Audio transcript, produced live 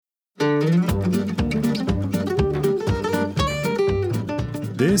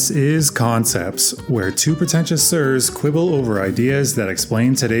This is Concepts, where two pretentious sirs quibble over ideas that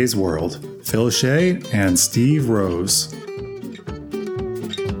explain today's world. Phil Shea and Steve Rose.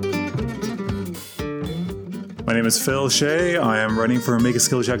 My name is Phil Shea. I am writing for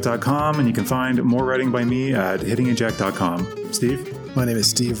makeaskillcheck.com, and you can find more writing by me at hittingeject.com. Steve? My name is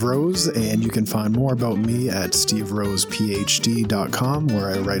Steve Rose, and you can find more about me at steverosephd.com,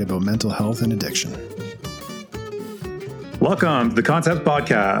 where I write about mental health and addiction. Welcome to the Concepts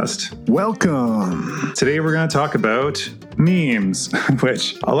Podcast. Welcome. Today we're going to talk about memes,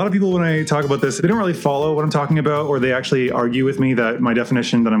 which a lot of people, when I talk about this, they don't really follow what I'm talking about, or they actually argue with me that my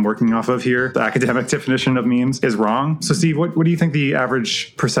definition that I'm working off of here, the academic definition of memes, is wrong. So Steve, what do you think the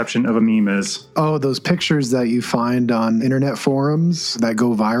average perception of a meme is? Oh, those pictures that you find on internet forums that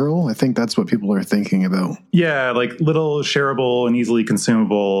go viral. I think that's what people are thinking about. Yeah, like little shareable and easily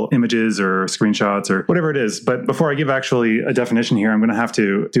consumable images or screenshots or whatever it is. But before I give actually a definition here, I'm going to have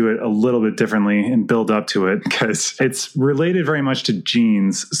to do it a little bit differently and build up to it because it's related very much to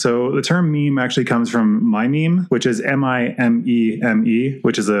genes. So the term meme actually comes from mimeme, which is M-I-M-E-M-E,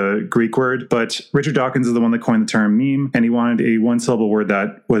 which is a Greek word. But Richard Dawkins is the one that coined the term meme, and he wanted a one-syllable word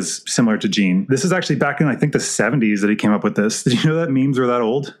that was similar to gene. This is actually back in, I think, the 70s that he came up with this. Did you know that memes were that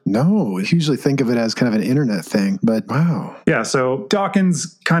old? No, I usually think of it as kind of an internet thing, but wow. Yeah, so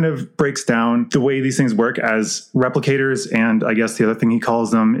Dawkins kind of breaks down the way these things work as replicators, and I guess the other thing he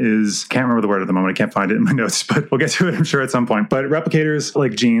calls them is, can't remember the word at the moment, I can't find it in my notes, but we'll get to it, I'm sure, at some point. But replicators,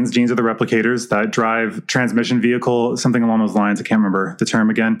 like genes are the replicators that drive transmission vehicle, something along those lines. I can't remember the term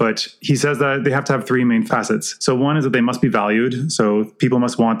again, but he says that they have to have three main facets. So one is that they must be valued. So people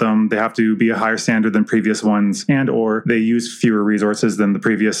must want them. They have to be a higher standard than previous ones, and or they use fewer resources than the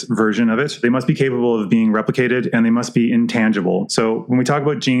previous version of it. They must be capable of being replicated, and they must be intangible. So when we talk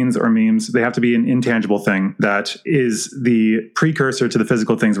about genes or memes, they have to be an intangible thing that is the precursor to the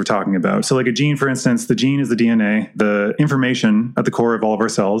physical things we're talking about. So like a gene, for instance, the gene is the DNA, the information at the core of all of our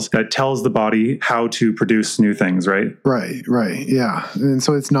cells that tells the body how to produce new things, right? Right, yeah. And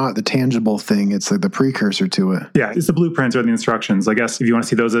so it's not the tangible thing, it's like the precursor to it. Yeah, it's the blueprints or the instructions. I guess if you want to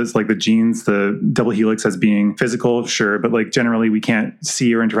see those as like the genes, the double helix as being physical, sure, but like generally we can't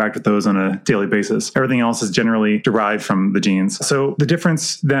see or interact with those on a daily basis. Everything else is generally derived from the genes. So the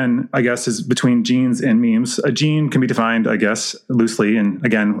difference then, I guess, is between genes and memes. A gene can be defined, I guess, loosely, and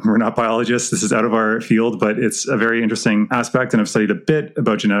again, we're not biologists, this is out of our field, but it's a very interesting aspect, and I've studied a bit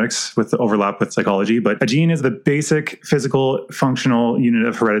about genetics with the overlap with psychology. But a gene is the basic physical functional unit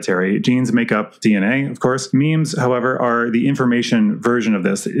of hereditary. Genes make up DNA, of course. Memes, however, are the information version of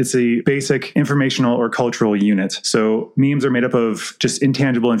this. It's a basic informational or cultural unit. So memes are made up of just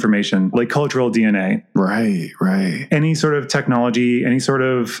intangible information, like cultural DNA. Right. Any sort of technology, any sort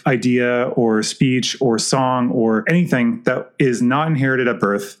of idea or speech or song or anything that is not inherited at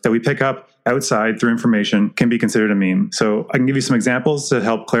birth that we pick up outside through information can be considered a meme. So I can give you some examples to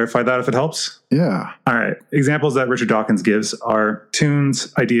help clarify that if it helps. Yeah. All right. Examples that Richard Dawkins gives are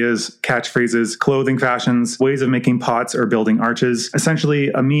tunes, ideas, catchphrases, clothing fashions, ways of making pots or building arches. Essentially,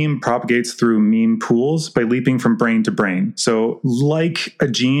 a meme propagates through meme pools by leaping from brain to brain. So like a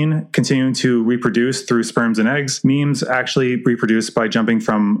gene continuing to reproduce through sperms and eggs, memes actually reproduce by jumping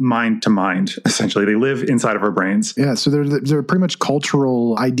from mind to mind. Essentially, they live inside of our brains. Yeah, so they're pretty much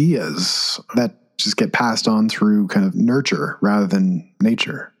cultural ideas that just get passed on through kind of nurture rather than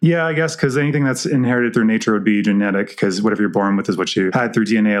nature. Yeah, I guess, because anything that's inherited through nature would be genetic, because whatever you're born with is what you had through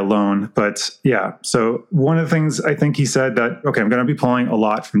DNA alone. But yeah, so one of the things I think he said that, okay, I'm going to be pulling a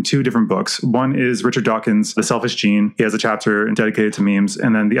lot from two different books. One is Richard Dawkins' The Selfish Gene. He has a chapter dedicated to memes.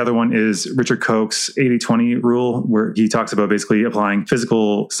 And then the other one is Richard Koch's 80-20 rule, where he talks about basically applying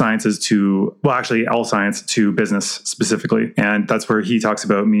physical sciences to, well, actually all science to business specifically. And that's where he talks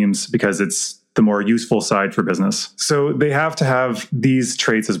about memes because it's the more useful side for business. So they have to have these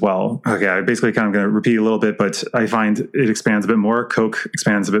traits as well. Okay, I basically kind of going to repeat a little bit, but I find it expands a bit more. Koch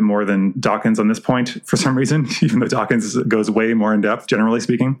expands a bit more than Dawkins on this point for some reason, even though Dawkins goes way more in depth, generally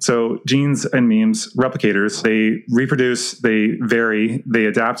speaking. So genes and memes, replicators, they reproduce, they vary, they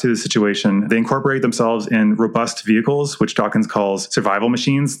adapt to the situation, they incorporate themselves in robust vehicles, which Dawkins calls survival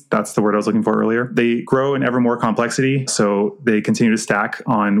machines. That's the word I was looking for earlier. They grow in ever more complexity, so they continue to stack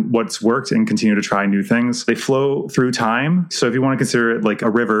on what's worked and continue continue to try new things. They flow through time. So if you want to consider it like a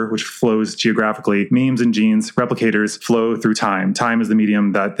river, which flows geographically, memes and genes, replicators flow through time. Time is the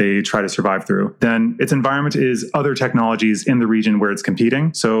medium that they try to survive through. Then its environment is other technologies in the region where it's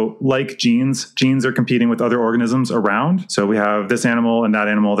competing. So like genes are competing with other organisms around. So we have this animal and that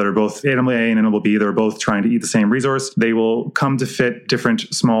animal that are both animal A and animal B. They're both trying to eat the same resource. They will come to fit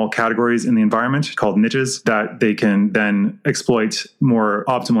different small categories in the environment called niches that they can then exploit more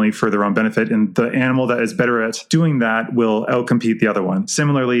optimally for their own benefit. And the animal that is better at doing that will outcompete the other one.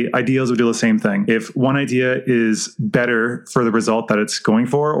 Similarly, ideas would do the same thing. If one idea is better for the result that it's going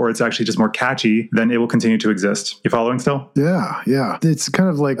for, or it's actually just more catchy, then it will continue to exist. You following still? Yeah. It's kind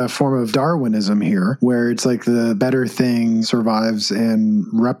of like a form of Darwinism here, where it's like the better thing survives and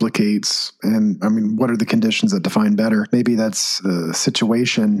replicates. And I mean, what are the conditions that define better? Maybe that's the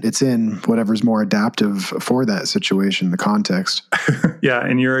situation it's in, whatever's more adaptive for that situation, the context. Yeah,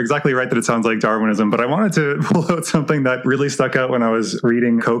 and you're exactly right that it sounds like Darwinism, but I wanted to pull out something that really stuck out when I was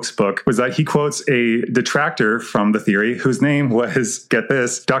reading Koch's book, was that he quotes a detractor from the theory whose name was, get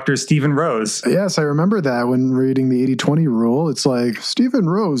this, Dr. Stephen Rose. Yes, I remember that when reading the 80-20 rule. It's like, Stephen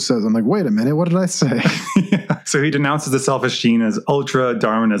Rose says, I'm like, wait a minute, what did I say? Yeah. So he denounces the selfish gene as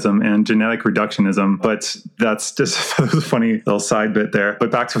ultra-Darwinism and genetic reductionism, but that's just a funny little side bit there.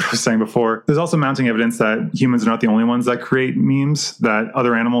 But back to what I was saying before, there's also mounting evidence that humans are not the only ones that create memes, that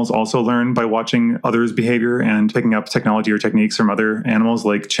other animals also learn by watching others' behavior and picking up technology or techniques from other animals,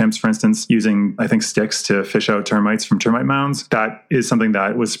 like chimps, for instance, using, I think, sticks to fish out termites from termite mounds. That is something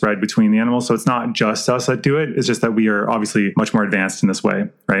that was spread between the animals. So it's not just us that do it. It's just that we are obviously much more advanced in this way,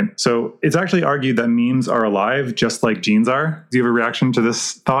 right? So it's actually argued that memes are alive just like genes are. Do you have a reaction to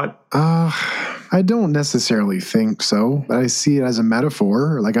this thought? I don't necessarily think so, but I see it as a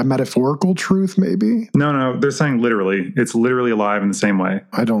metaphor, like a metaphorical truth, maybe. No, they're saying literally. It's literally alive in the same way.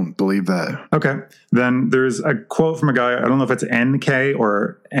 I don't believe that. Okay. Then there's a quote from a guy, I don't know if it's NK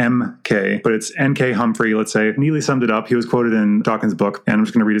or MK, but it's NK Humphrey, let's say, neatly summed it up. He was quoted in Dawkins' book, and I'm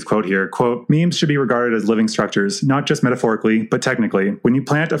just going to read his quote here. Quote, memes should be regarded as living structures, not just metaphorically, but technically. When you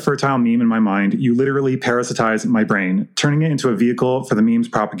plant a fertile meme in my mind, you literally parasitize my brain, turning it into a vehicle for the meme's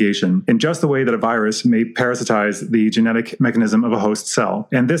propagation, in just the way that a virus may parasitize the genetic mechanism of a host cell.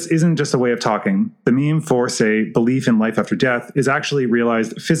 And this isn't just a way of talking. The meme for, say, belief in life after death is actually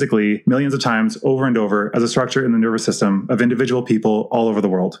realized physically millions of times over and over as a structure in the nervous system of individual people all over the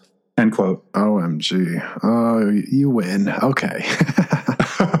world. End quote. OMG. Oh, you win. Okay.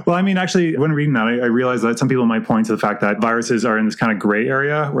 Well, I mean, actually, when reading that, I realized that some people might point to the fact that viruses are in this kind of gray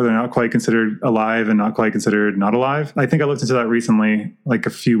area where they're not quite considered alive and not quite considered not alive. I think I looked into that recently, like a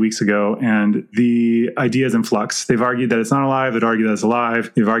few weeks ago, and the idea is in flux. They've argued that it's not alive. They've argued that it's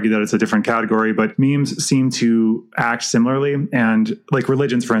alive. They've argued that it's a different category, but memes seem to act similarly. And like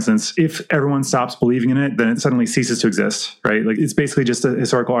religions, for instance, if everyone stops believing in it, then it suddenly ceases to exist, right? Like it's basically just a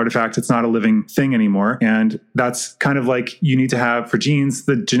historical artifact. It's not a living thing anymore. And that's kind of like you need to have for genes,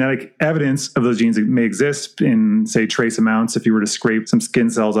 the genetic evidence of those genes may exist in, say, trace amounts if you were to scrape some skin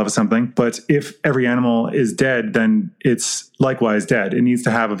cells off of something. But if every animal is dead, then it's likewise dead. It needs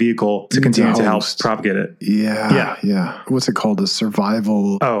to have a vehicle to continue to help propagate it. Yeah. What's it called?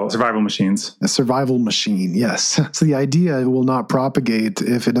 Survival machines. A survival machine, yes. So the idea will not propagate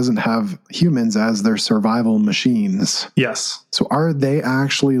if it doesn't have humans as their survival machines. Yes. So are they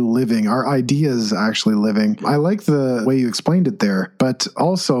actually living? Are ideas actually living? I like the way you explained it there, but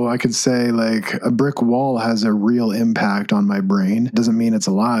also I could say like a brick wall has a real impact on my brain. It doesn't mean it's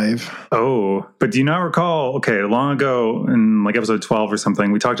alive. Oh, but do you not recall, long ago in like episode 12 or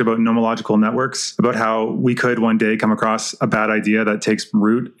something, we talked about nomological networks, about how we could one day come across a bad idea that takes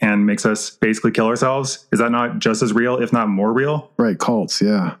root and makes us basically kill ourselves. Is that not just as real, if not more real? Right, cults,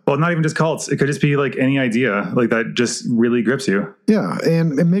 yeah. Well, not even just cults. It could just be like any idea like that just really grips you. Yeah,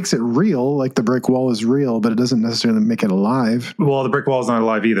 and it makes it real, like the brick wall is real, but it doesn't necessarily make it alive. Well, the brick wall is not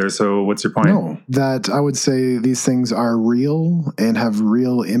alive either, so what's your point? No, that I would say these things are real and have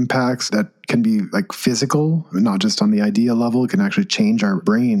real impacts that can be like physical, not just on the idea level. It can actually change our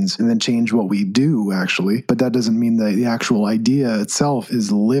brains and then change what we do, actually. But that doesn't mean that the actual idea itself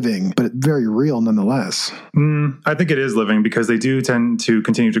is living, but very real nonetheless. I think it is living because they do tend to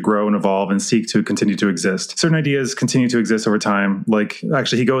continue to grow and evolve and seek to continue to exist. Certain ideas continue to exist over time. Like,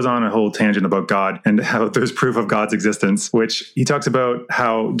 actually, he goes on a whole tangent about God and how there's proof of God's existence, which he talks about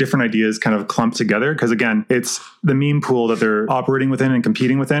how different ideas kind of clump together. Because again, it's the meme pool that they're operating within and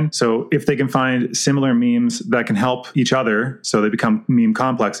competing within. So if they can find similar memes that can help each other. So they become meme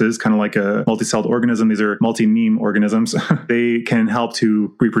complexes, kind of like a multi-celled organism. These are multi-meme organisms. They can help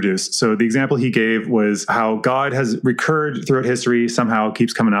to reproduce. So the example he gave was how God has recurred throughout history, somehow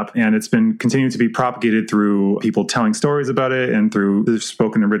keeps coming up, and it's been continuing to be propagated through people telling stories about it and through the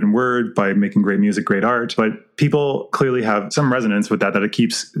spoken and written word by making great music, great art. But people clearly have some resonance with that it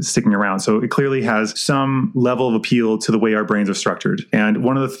keeps sticking around. So it clearly has some level of appeal to the way our brains are structured. And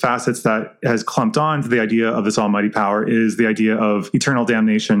one of the facets that has clumped on to the idea of this almighty power is the idea of eternal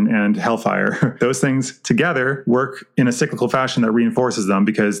damnation and hellfire. Those things together work in a cyclical fashion that reinforces them,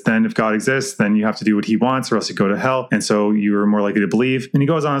 because then if God exists, then you have to do what he wants or else you go to hell. And so you're more likely to believe. And he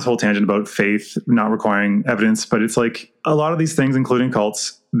goes on this whole tangent about faith not requiring evidence, but it's like a lot of these things, including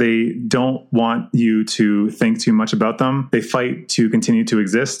cults, they don't want you to think too much about them. They fight to continue to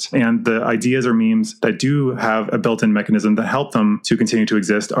exist. And the ideas or memes that do have a built-in mechanism that help them to continue to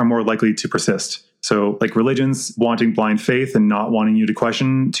exist are more likely to persist. So like religions wanting blind faith and not wanting you to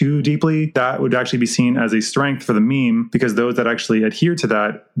question too deeply, that would actually be seen as a strength for the meme, because those that actually adhere to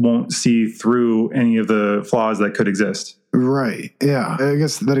that won't see through any of the flaws that could exist. Right. Yeah. I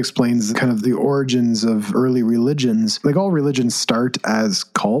guess that explains kind of the origins of early religions. Like all religions start as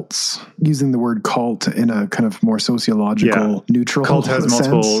cults, using the word cult in a kind of more sociological, neutral Cult has sense.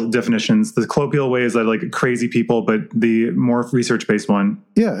 multiple definitions. The colloquial way is that like crazy people, but the more research-based one.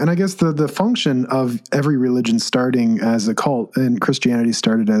 Yeah. And I guess the function of every religion starting as a cult, and Christianity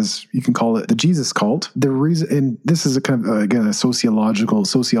started as, you can call it the Jesus cult. The reason, and this is a kind of, again, a sociology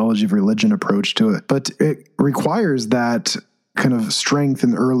of religion approach to it, but it requires that kind of strength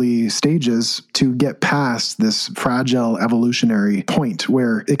in early stages to get past this fragile evolutionary point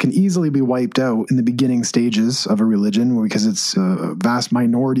where it can easily be wiped out in the beginning stages of a religion because it's a vast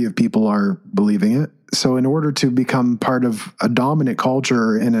minority of people are believing it. So in order to become part of a dominant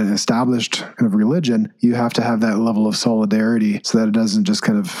culture in an established kind of religion, you have to have that level of solidarity so that it doesn't just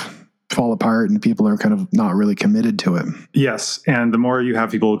kind of fall apart and people are kind of not really committed to it. Yes. And the more you have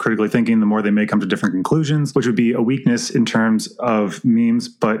people critically thinking, the more they may come to different conclusions, which would be a weakness in terms of memes,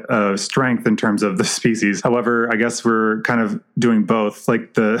 but a strength in terms of the species. However, I guess we're kind of doing both.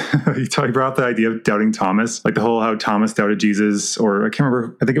 Like you brought up the idea of doubting Thomas, like the whole how Thomas doubted Jesus, or I can't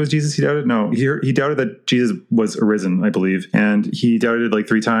remember. I think it was Jesus he doubted. No, he doubted that Jesus was arisen, I believe. And he doubted it like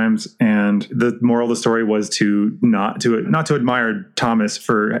 3 times. And the moral of the story was to not to admire Thomas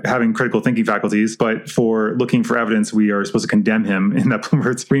for having critical thinking faculties, but for looking for evidence, we are supposed to condemn him in that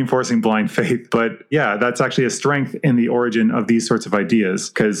it's reinforcing blind faith. But yeah, that's actually a strength in the origin of these sorts of ideas,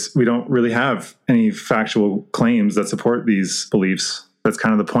 because we don't really have any factual claims that support these beliefs. That's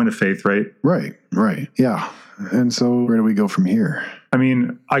kind of the point of faith, right? Right. Yeah. And so where do we go from here? I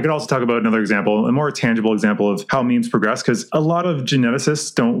mean, I could also talk about another example, a more tangible example of how memes progress, because a lot of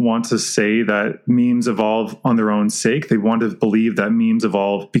geneticists don't want to say that memes evolve on their own sake. They want to believe that memes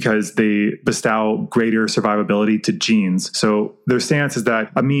evolve because they bestow greater survivability to genes. So their stance is that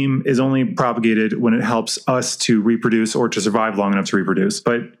a meme is only propagated when it helps us to reproduce or to survive long enough to reproduce.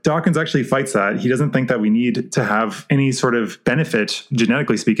 But Dawkins actually fights that. He doesn't think that we need to have any sort of benefit,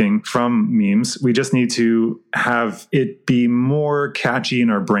 genetically speaking, from memes. We just need to have it be more catchy in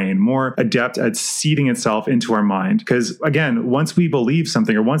our brain, more adept at seeding itself into our mind. Because again, once we believe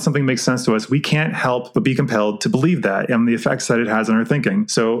something or once something makes sense to us, we can't help but be compelled to believe that and the effects that it has on our thinking.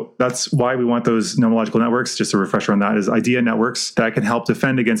 So that's why we want those nomological networks. Just a refresher on that is idea networks that can help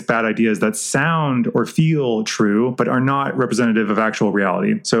defend against bad ideas that sound or feel true, but are not representative of actual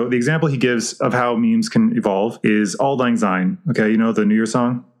reality. So the example he gives of how memes can evolve is Auld Lang Syne. Okay, you know the New Year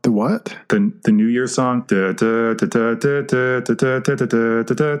song? The what? The New Year song. You know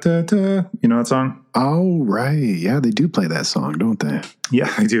that song? Oh, right. Yeah, they do play that song, don't they?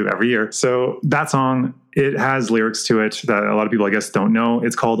 Yeah, they do every year. So that song, it has lyrics to it that a lot of people, I guess, don't know.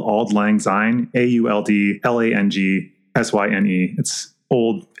 It's called Auld Lang Syne, AULDLANGSYNE. It's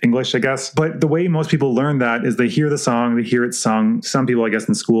old English, I guess. But the way most people learn that is they hear the song, they hear it sung. Some people, I guess,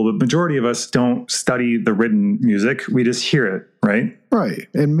 in school, but majority of us don't study the written music. We just hear it, right? Right.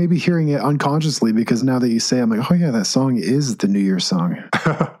 And maybe hearing it unconsciously, because now that you say, I'm like, oh yeah, that song is the New Year's song.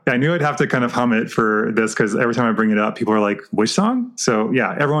 I knew I'd have to kind of hum it for this, because every time I bring it up, people are like, which song? So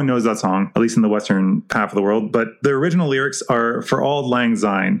yeah, everyone knows that song, at least in the Western half of the world. But the original lyrics are for Auld Lang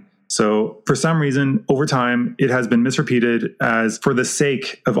Syne. So for some reason, over time, it has been misrepeated as for the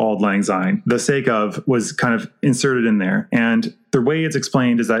sake of Auld Lang Syne. The sake of was kind of inserted in there. And the way it's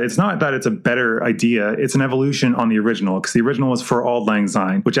explained is that it's not that it's a better idea, it's an evolution on the original, because the original was for Auld Lang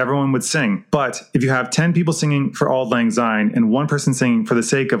Syne, which everyone would sing. But if you have 10 people singing for Auld Lang Syne and one person singing for the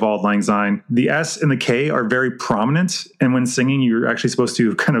sake of Auld Lang Syne, the S and the K are very prominent. And when singing, you're actually supposed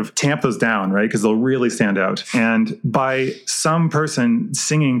to kind of tamp those down, right? Because they'll really stand out. And by some person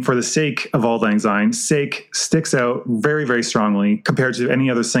singing for the sake of Auld Lang Syne, sake sticks out very, very strongly compared to any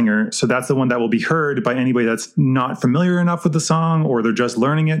other singer. So that's the one that will be heard by anybody that's not familiar enough with the song, or they're just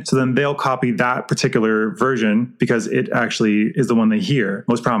learning it. So then they'll copy that particular version because it actually is the one they hear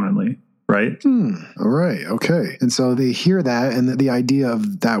most prominently. Right? All right. Okay. And so they hear that, and the idea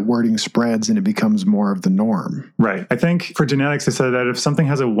of that wording spreads and it becomes more of the norm. Right. I think for genetics, they said that if something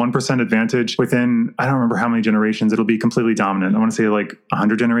has a 1% advantage within, I don't remember how many generations, it'll be completely dominant. I want to say like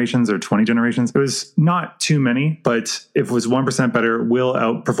 100 generations or 20 generations. It was not too many, but if it was 1% better, will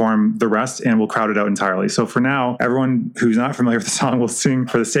outperform the rest and will crowd it out entirely. So for now, everyone who's not familiar with the song will sing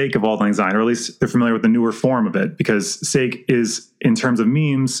for the sake of Auld Lang Syne, or at least they're familiar with the newer form of it, because sake is, in terms of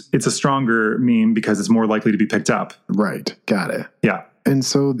memes, it's a stronger meme because it's more likely to be picked up. Right. Got it. Yeah. And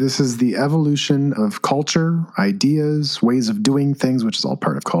so this is the evolution of culture, ideas, ways of doing things, which is all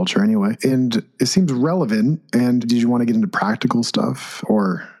part of culture anyway. And it seems relevant. And did you want to get into practical stuff,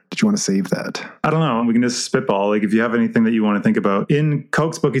 or did you want to save that? I don't know. We can just spitball. Like, if you have anything that you want to think about. In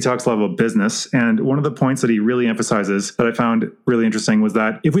Koch's book, he talks a lot about business. And one of the points that he really emphasizes that I found really interesting was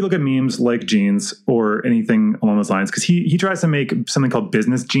that if we look at memes like jeans or anything along those lines, because he tries to make something called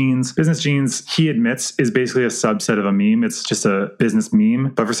business jeans. Business jeans, he admits, is basically a subset of a meme. It's just a business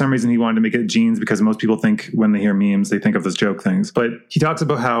meme. But for some reason, he wanted to make it jeans because most people think when they hear memes, they think of those joke things. But he talks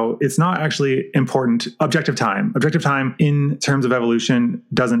about how it's not actually important. Objective time. Objective time in terms of evolution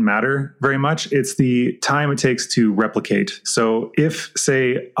doesn't matter very much. It's the time it takes to replicate. So if,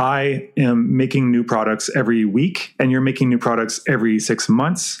 say, I am making new products every week and you're making new products every 6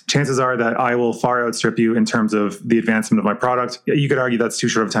 months, chances are that I will far outstrip you in terms of the advancement of my product. You could argue that's too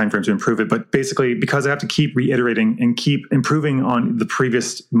short of a time frame to improve it, but basically, because I have to keep reiterating and keep improving on the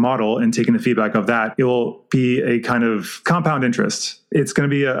previous model and taking the feedback of that, it will be a kind of compound interest. It's going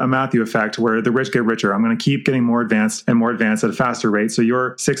to be a Matthew effect where the rich get richer. I'm going to keep getting more advanced and more advanced at a faster rate. So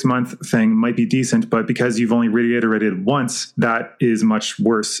your 6-month thing might be decent, but because you've only reiterated once, that is much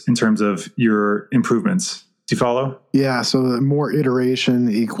worse in terms of your improvements. Do you follow? Yeah, so the more iteration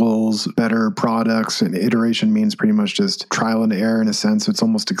equals better products, and iteration means pretty much just trial and error in a sense. It's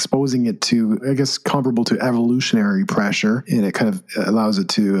almost exposing it to, I guess, comparable to evolutionary pressure, and it kind of allows it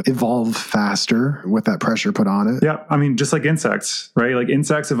to evolve faster with that pressure put on it. Yeah, I mean, just like insects, right? Like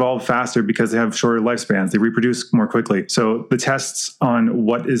insects evolve faster because they have shorter lifespans. They reproduce more quickly. So the tests on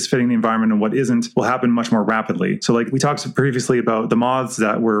what is fitting the environment and what isn't will happen much more rapidly. So like we talked previously about the moths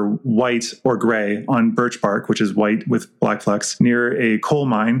that were white or gray on birch bark, which is white with black flecks, near a coal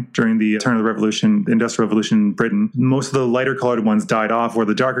mine during the turn of the revolution, the Industrial Revolution in Britain. Most of the lighter colored ones died off, where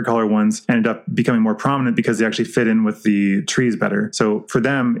the darker colored ones ended up becoming more prominent because they actually fit in with the trees better. So for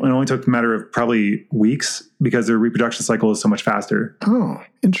them, it only took a matter of probably weeks because their reproduction cycle is so much faster. Oh,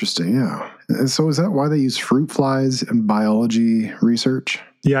 interesting. Yeah. And so is that why they use fruit flies in biology research?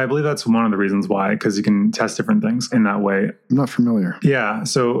 Yeah, I believe that's one of the reasons why, because you can test different things in that way. I'm not familiar. Yeah,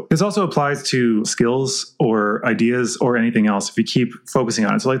 so this also applies to skills or ideas or anything else if you keep focusing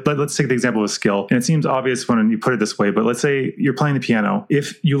on it. So let's take the example of a skill. And it seems obvious when you put it this way, but let's say you're playing the piano.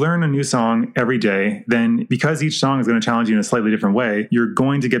 If you learn a new song every day, then because each song is going to challenge you in a slightly different way, you're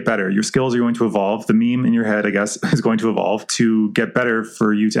going to get better. Your skills are going to evolve. The meme in your head, I guess, is going to evolve to get better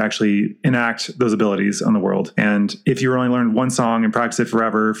for you to actually enact those abilities on the world. And if you only learn one song and practice it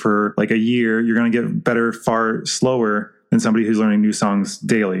forever, for like a year, you're going to get better far slower than somebody who's learning new songs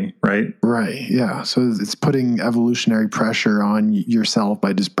daily, right? Right, yeah. So it's putting evolutionary pressure on yourself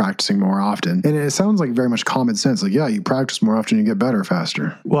by just practicing more often. And it sounds like very much common sense. Like, yeah, you practice more often, you get better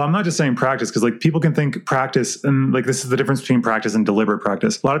faster. Well, I'm not just saying practice, because like people can think practice, and like this is the difference between practice and deliberate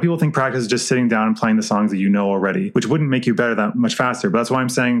practice. A lot of people think practice is just sitting down and playing the songs that you know already, which wouldn't make you better that much faster. But that's why I'm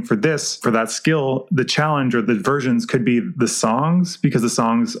saying for that skill, the challenge or the versions could be the songs, because the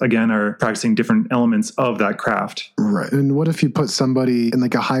songs, again, are practicing different elements of that craft. Right. And what if you put somebody in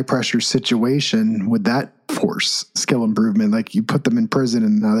like a high pressure situation? Would that force skill improvement? Like you put them in prison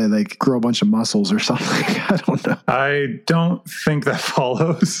and now they like grow a bunch of muscles or something. I don't know. I don't think that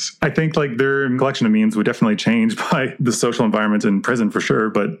follows. I think like their collection of memes would definitely change by the social environment in prison for sure.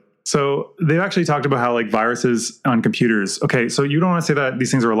 But So they've actually talked about how like viruses on computers. Okay, so you don't want to say that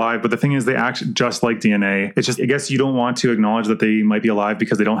these things are alive, but the thing is they act just like DNA. It's just, I guess you don't want to acknowledge that they might be alive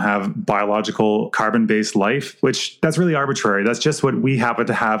because they don't have biological carbon-based life, which that's really arbitrary. That's just what we happen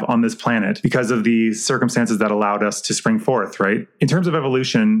to have on this planet because of the circumstances that allowed us to spring forth, right? In terms of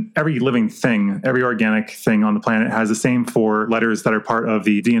evolution, every living thing, every organic thing on the planet has the same 4 letters that are part of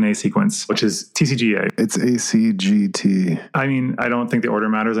the DNA sequence, which is TCGA. It's ACGT. I mean, I don't think the order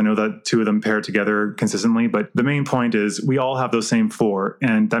matters. I know that 2 of them pair together consistently, but the main point is we all have those same 4.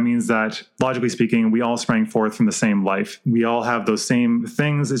 And that means that, logically speaking, we all sprang forth from the same life. We all have those same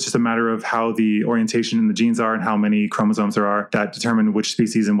things. It's just a matter of how the orientation in the genes are and how many chromosomes there are that determine which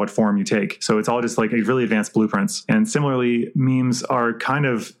species and what form you take. So it's all just like a really advanced blueprints. And similarly, memes are kind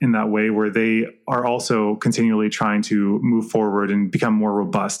of in that way where they are also continually trying to move forward and become more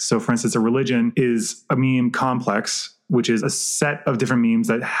robust. So for instance, a religion is a meme complex, which is a set of different memes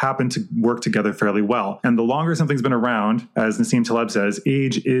that happen to work together fairly well. And the longer something's been around, as Nassim Taleb says,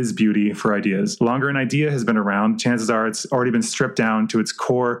 age is beauty for ideas. The longer an idea has been around, chances are it's already been stripped down to its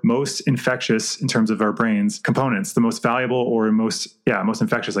core, most infectious in terms of our brains, components, the most valuable or most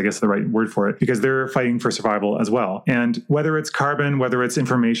infectious, I guess is the right word for it, because they're fighting for survival as well. And whether it's carbon, whether it's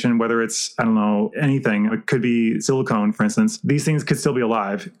information, whether it's, I don't know, anything, it could be silicone, for instance, these things could still be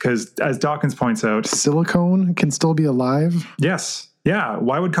alive. Because as Dawkins points out, silicone can still be alive? Yes. Yeah.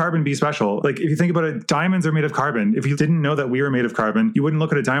 Why would carbon be special? Like, if you think about it, diamonds are made of carbon. If you didn't know that we were made of carbon, you wouldn't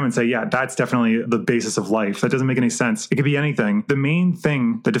look at a diamond and say, yeah, that's definitely the basis of life. That doesn't make any sense. It could be anything. The main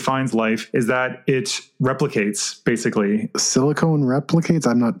thing that defines life is that it replicates, basically. Silicone replicates?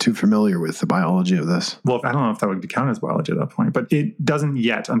 I'm not too familiar with the biology of this. Well, I don't know if that would be counted as biology at that point, but it doesn't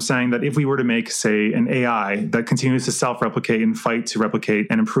yet. I'm saying that if we were to make, say, an AI that continues to self-replicate and fight to replicate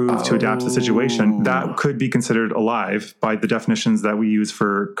and improve to adapt to the situation, that could be considered alive by the definitions that we use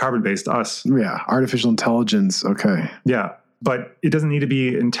for carbon-based us. Yeah, artificial intelligence. Okay. Yeah. But it doesn't need to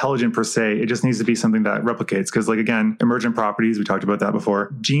be intelligent per se. It just needs to be something that replicates. Because like, again, emergent properties, we talked about that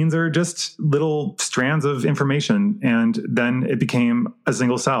before. Genes are just little strands of information. And then it became a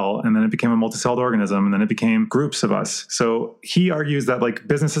single cell. And then it became a multicelled organism. And then it became groups of us. So he argues that like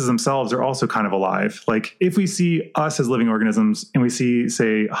businesses themselves are also kind of alive. Like if we see us as living organisms and we see,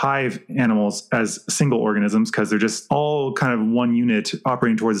 say, hive animals as single organisms, because they're just all kind of one unit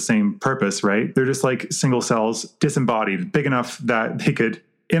operating towards the same purpose, right? They're just like single cells, disembodied, big enough that they could,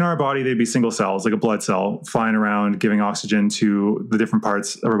 in our body, they'd be single cells, like a blood cell flying around, giving oxygen to the different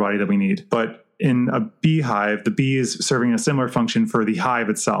parts of our body that we need. But in a beehive, the bee is serving a similar function for the hive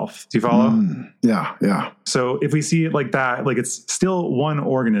itself. Do you follow? Yeah. So if we see it like that, like it's still one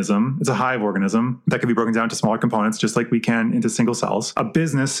organism, it's a hive organism that can be broken down to smaller components, just like we can into single cells. A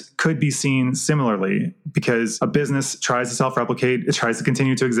business could be seen similarly because a business tries to self-replicate, it tries to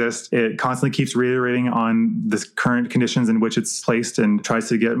continue to exist. It constantly keeps reiterating on the current conditions in which it's placed and tries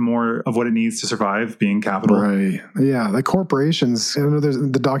to get more of what it needs to survive, being capital. Right. Yeah. The corporations, you know, there's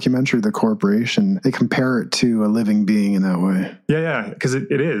the documentary, The Corporation, they compare it to a living being in that way. Yeah. Because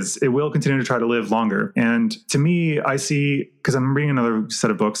it is. It will continue to try to live longer. And to me, I see, because I'm reading another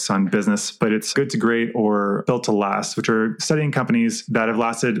set of books on business, but it's Good to Great or Built to Last, which are studying companies that have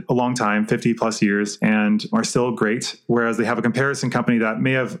lasted a long time, 50 plus years, and are still great. Whereas they have a comparison company that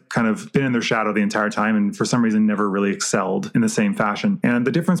may have kind of been in their shadow the entire time and for some reason never really excelled in the same fashion. And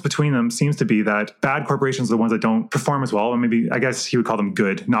the difference between them seems to be that bad corporations are the ones that don't perform as well. And maybe, I guess he would call them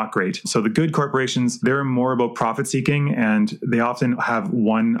good, not great. So the good corporations, they're more about profit seeking and they often have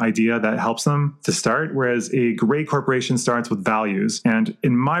one idea that helps them to start. Whereas a great corporation starts with values. And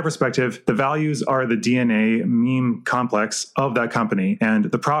in my perspective, the values are the DNA meme complex of that company. And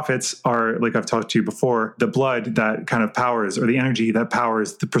the profits are, like I've talked to you before, the blood that kind of powers, or the energy that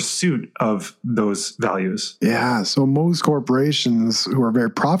powers the pursuit of those values. Yeah. So most corporations who are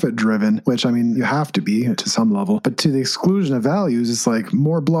very profit driven, which I mean, you have to be to some level, but to the exclusion of values, it's like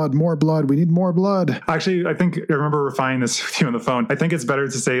more blood, we need more blood. Actually, I remember refining this with you on the phone. I think it's better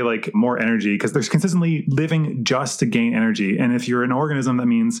to say like more energy because there's consistently living just to gain energy. And if you're an organism, that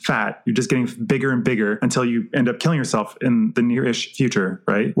means fat. You're just getting bigger and bigger until you end up killing yourself in the near-ish future,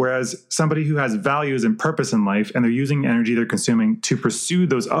 right? Whereas somebody who has values and purpose in life and they're using energy they're consuming to pursue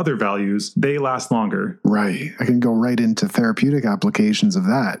those other values, they last longer. Right. I can go right into therapeutic applications of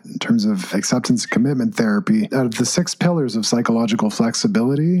that in terms of acceptance and commitment therapy. Out of the 6 pillars of psychological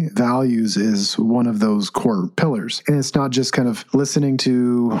flexibility, values values is one of those core pillars. And it's not just kind of listening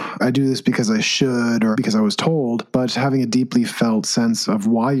to, I do this because I should or because I was told, but having a deeply felt sense of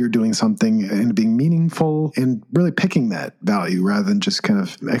why you're doing something and being meaningful and really picking that value rather than just kind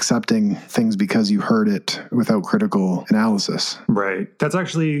of accepting things because you heard it without critical analysis. Right. That's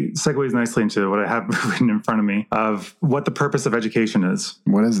actually segues nicely into what I have written in front of me of what the purpose of education is.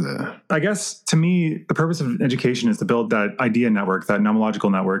 What is that? I guess to me, the purpose of education is to build that idea network, that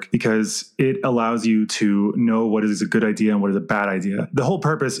nomological network, because it allows you to know what is a good idea and what is a bad idea. The whole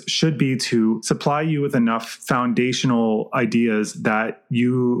purpose should be to supply you with enough foundational ideas that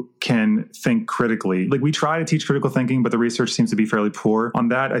you can think critically. Like we try to teach critical thinking, but the research seems to be fairly poor on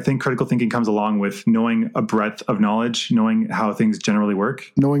that. I think critical thinking comes along with knowing a breadth of knowledge, knowing how things generally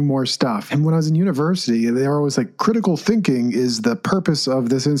work. Knowing more stuff. And when I was in university, they were always like, critical thinking is the purpose of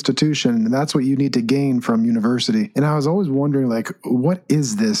this institution, and that's what you need to gain from university. And I was always wondering, like, what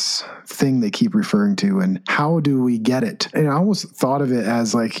is this thing they keep referring to, and how do we get it? And I almost thought of it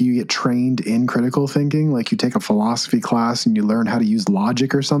as like you get trained in critical thinking, like you take a philosophy class and you learn how to use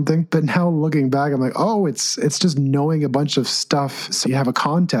logic or something. But now looking back, I'm like, oh, it's just knowing a bunch of stuff so you have a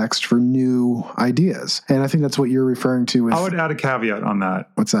context for new ideas. And I think that's what you're referring to with... I would add a caveat on that.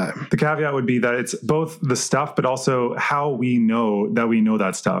 What's that? The caveat would be that it's both the stuff, but also how we know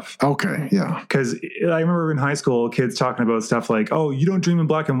that stuff. Okay, yeah. Because I remember in high school, kids talking about stuff like, oh, you don't dream in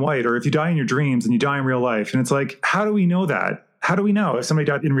black and white, or if you die in your dreams and you die in real life. And it's like, how do we know that? How do we know if somebody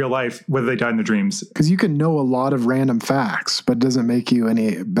died in real life, whether they died in their dreams? Because you can know a lot of random facts, but it doesn't make you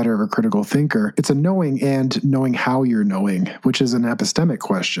any better of a critical thinker. It's a knowing and knowing how you're knowing, which is an epistemic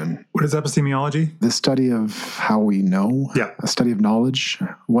question. What is epistemology? The study of how we know. Yeah. A study of knowledge.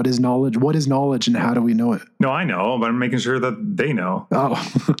 What is knowledge? What is knowledge and how do we know it? No, I know, but I'm making sure that they know.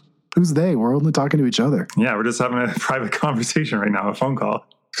 Oh, who's they? We're only talking to each other. Yeah, we're just having a private conversation right now, a phone call.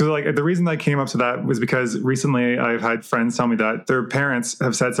 So like the reason I came up to that was because recently I've had friends tell me that their parents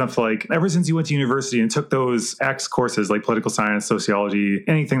have said something like, ever since you went to university and took those X courses like political science, sociology,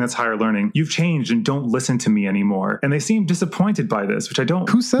 anything that's higher learning, you've changed and don't listen to me anymore. And they seem disappointed by this, which I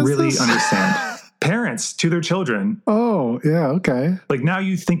don't really understand. Parents to their children. Oh, yeah, okay. Like now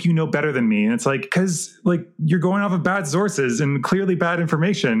you think you know better than me. And it's like, because like you're going off of bad sources and clearly bad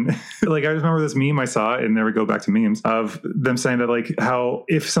information. Like I remember this meme I saw, and there we go back to memes, of them saying that like how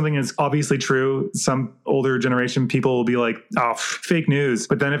if something is obviously true, some older generation people will be like, oh, fake news.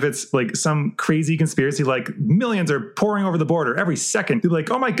 But then if it's like some crazy conspiracy, like millions are pouring over the border every second, they're like,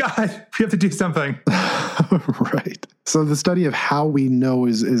 oh my God, we have to do something. Right. So the study of how we know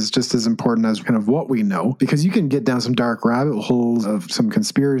is just as important as kind of what we know, because you can get down some dark rabbit holes of some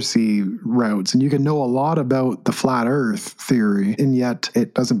conspiracy routes, and you can know a lot about the flat earth theory, and yet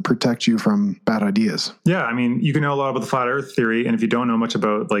it doesn't protect you from bad ideas. Yeah, I mean, you can know a lot about the flat earth theory, and if you don't know much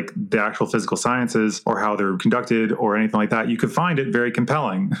about like the actual physical sciences or how they're conducted or anything like that, you could find it very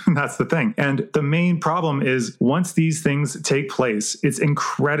compelling. That's the thing. And the main problem is once these things take place, it's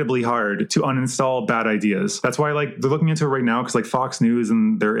incredibly hard to uninstall bad ideas. That's why like they're looking into it right now, because like Fox News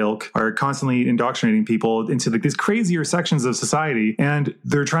and their ilk are constantly indoctrinating people into like these crazier sections of society, and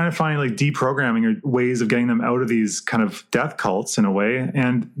they're trying to find like deprogramming or ways of getting them out of these kind of death cults in a way,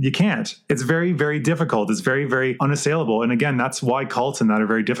 and you can't. It's very, very difficult. It's very, very unassailable. And again, that's why cults and that are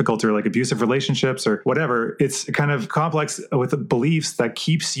very difficult, or like abusive relationships or whatever. It's kind of complex with beliefs that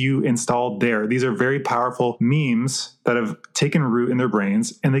keeps you installed there. These are very powerful memes that have taken root in their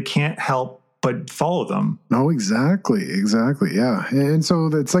brains, and they can't help but follow them. Oh, exactly. Yeah. And so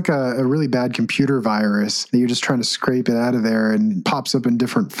it's like a really bad computer virus that you're just trying to scrape it out of there, and it pops up in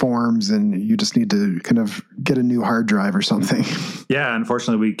different forms, and you just need to kind of get a new hard drive or something. Yeah,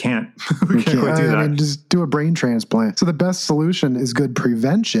 unfortunately we can't. we can't quite do that. I mean, just do a brain transplant. So the best solution is good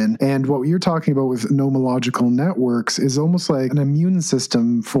prevention. And what you're talking about with nomological networks is almost like an immune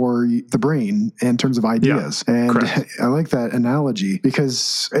system for the brain in terms of ideas. Yeah, and correct. I like that analogy,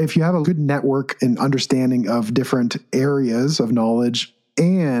 because if you have a good network and understanding of different areas of knowledge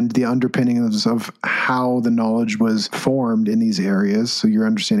and the underpinnings of how the knowledge was formed in these areas, so you're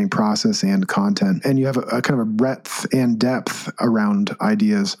understanding process and content, and you have a kind of a breadth and depth around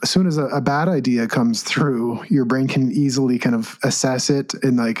ideas. As soon as a bad idea comes through, your brain can easily kind of assess it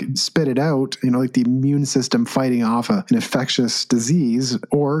and like spit it out, like the immune system fighting off an infectious disease,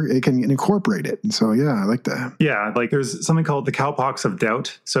 or it can incorporate it. And so, yeah, I like that. Yeah, like there's something called the cowpox of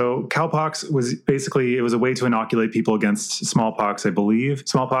doubt. So cowpox was basically, it was a way to inoculate people against smallpox, I believe.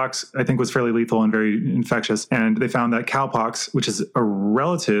 Smallpox, I think, was fairly lethal and very infectious. And they found that cowpox, which is a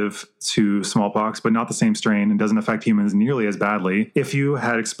relative to smallpox, but not the same strain and doesn't affect humans nearly as badly. If you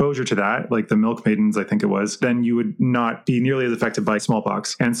had exposure to that, like the milk maidens, I think it was, then you would not be nearly as affected by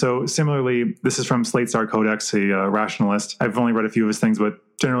smallpox. And so similarly, this is from Slate Star Codex, a rationalist. I've only read a few of his things, but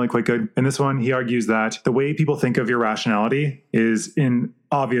generally quite good. In this one, he argues that the way people think of irrationality is in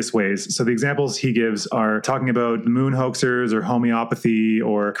obvious ways. So the examples he gives are talking about moon hoaxers or homeopathy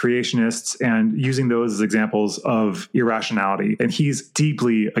or creationists and using those as examples of irrationality. And he's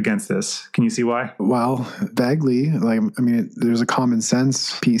deeply against this. Can you see why? Well, vaguely, there's a common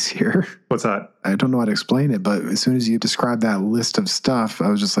sense piece here. What's that? I don't know how to explain it, but as soon as you described that list of stuff, I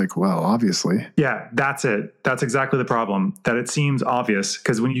was just like, well, obviously. Yeah, that's it. That's exactly the problem, that it seems obvious.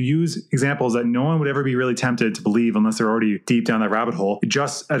 Because when you use examples that no one would ever be really tempted to believe unless they're already deep down that rabbit hole,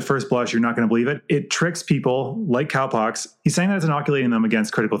 just at first blush, you're not going to believe it. It tricks people like cowpox. He's saying that it's inoculating them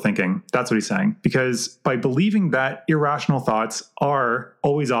against critical thinking. That's what he's saying. Because by believing that irrational thoughts are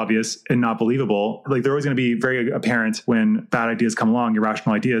always obvious and not believable, like they're always going to be very apparent when bad ideas come along,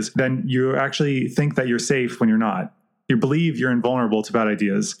 irrational ideas, then you actually think that you're safe when you're not. You believe you're invulnerable to bad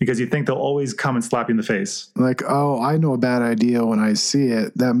ideas because you think they'll always come and slap you in the face. Like, oh, I know a bad idea when I see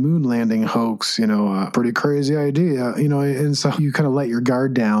it. That moon landing hoax, pretty crazy idea, and so you kind of let your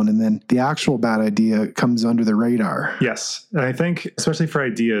guard down and then the actual bad idea comes under the radar. Yes. And I think, especially for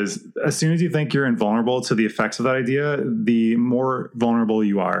ideas, as soon as you think you're invulnerable to the effects of that idea, the more vulnerable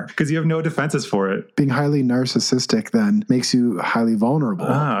you are because you have no defenses for it. Being highly narcissistic then makes you highly vulnerable.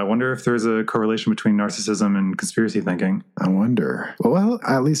 I wonder if there's a correlation between narcissism and conspiracy thinking. I wonder. Well,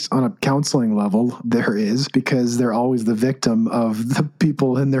 at least on a counseling level, there is, because they're always the victim of the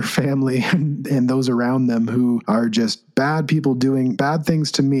people in their family and those around them who are just bad people doing bad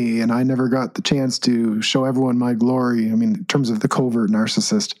things to me, and I never got the chance to show everyone my glory. In terms of the covert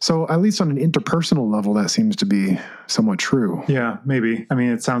narcissist. So at least on an interpersonal level, that seems to be somewhat true. Yeah, maybe.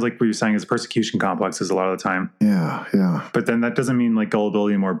 It sounds like what you're saying is persecution complexes a lot of the time. Yeah. But then that doesn't mean like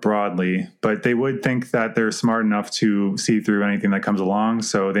gullibility more broadly, but they would think that they're smart enough to see through anything that comes along.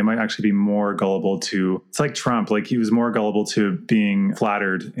 So they might actually be more gullible to, it's like Trump, like he was more gullible to being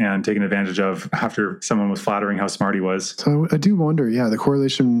flattered and taken advantage of after someone was flattering how smart he was. So I do wonder, the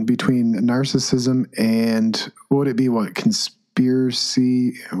correlation between narcissism and what would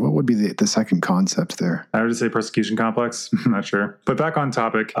be the second concept there? I would just say persecution complex. I'm not sure. But back on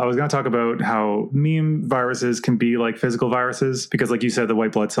topic, I was going to talk about how meme viruses can be like physical viruses, because like you said, the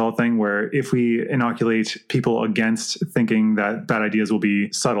white blood cell thing, where if we inoculate people against thinking that bad ideas will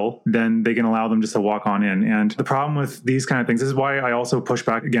be subtle, then they can allow them just to walk on in. And the problem with these kind of things, this is why I also push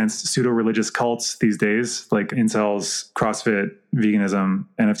back against pseudo-religious cults these days, like incels, CrossFit, veganism,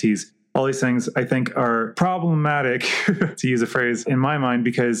 NFTs. All these things I think are problematic, to use a phrase, in my mind,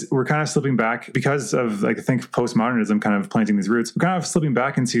 because we're kind of slipping back because of, I think, postmodernism kind of planting these roots. We're kind of slipping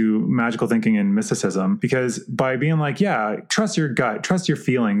back into magical thinking and mysticism, because by being like, trust your gut, trust your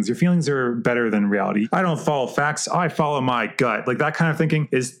feelings. Your feelings are better than reality. I don't follow facts. I follow my gut. Like that kind of thinking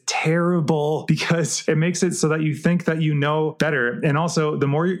is terrible because it makes it so that you think that you know better. And also, the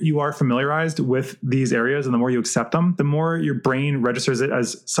more you are familiarized with these areas and the more you accept them, the more your brain registers it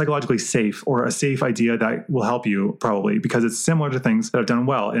as psychologically safe, or a safe idea that will help you, probably because it's similar to things that have done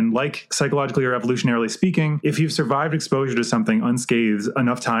well. And like psychologically or evolutionarily speaking, if you've survived exposure to something unscathed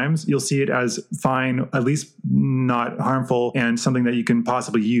enough times, you'll see it as fine, at least not harmful, and something that you can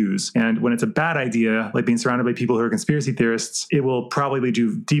possibly use. And when it's a bad idea, like being surrounded by people who are conspiracy theorists, it will probably lead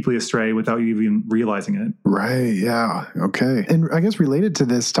you deeply astray without you even realizing it. Right. Yeah. Okay. And I guess related to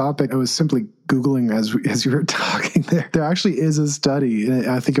this topic, I was simply Googling as you were talking there. There actually is a study, and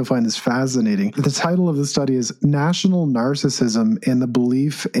I think you'll find this fascinating. The title of the study is National Narcissism and the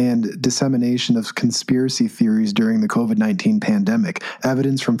Belief and Dissemination of Conspiracy Theories During the COVID-19 Pandemic,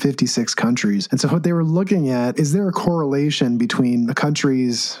 Evidence from 56 Countries. And so what they were looking at, is there a correlation between a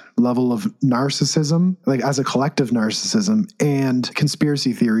country's level of narcissism, like as a collective narcissism, and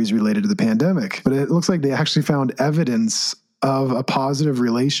conspiracy theories related to the pandemic? But it looks like they actually found evidence of a positive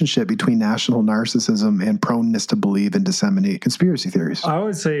relationship between national narcissism and proneness to believe and disseminate conspiracy theories. I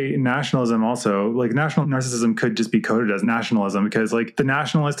would say nationalism also. Like national narcissism could just be coded as nationalism, because like the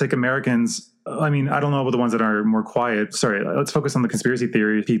nationalistic Americans, I don't know about the ones that are more quiet. Sorry, let's focus on the conspiracy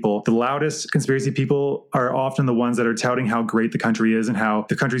theory people. The loudest conspiracy people are often the ones that are touting how great the country is and how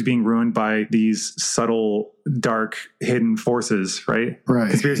the country's being ruined by these subtle, dark, hidden forces, right? Right.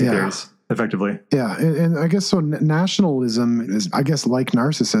 Conspiracy theories. effectively. Yeah. And I guess so nationalism is, I guess, like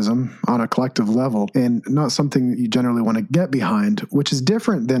narcissism on a collective level and not something you generally want to get behind, which is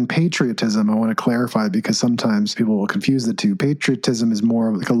different than patriotism. I want to clarify because sometimes people will confuse the two. Patriotism is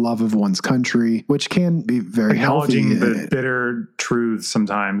more like a love of one's country, which can be very acknowledging healthy. The bitter truths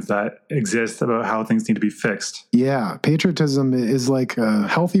sometimes that exist about how things need to be fixed. Yeah. Patriotism is like a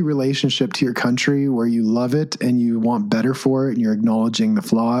healthy relationship to your country where you love it and you want better for it and you're acknowledging the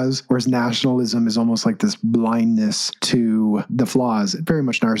flaws. Whereas nationalism is almost like this blindness to the flaws. Very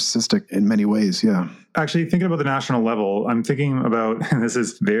much narcissistic in many ways. Yeah. Actually, thinking about the national level, I'm thinking about, and this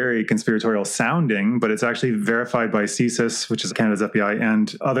is very conspiratorial sounding, but it's actually verified by CSIS, which is Canada's FBI,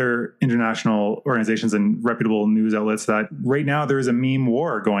 and other international organizations and reputable news outlets, that right now there is a meme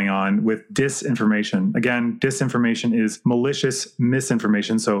war going on with disinformation. Again, disinformation is malicious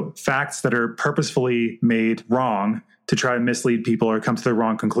misinformation. So facts that are purposefully made wrong to try to mislead people or come to the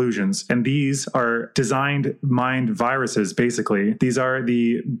wrong conclusions. And these are designed mind viruses, basically. These are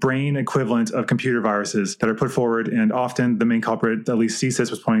the brain equivalent of computer viruses that are put forward. And often the main culprit, at least CSIS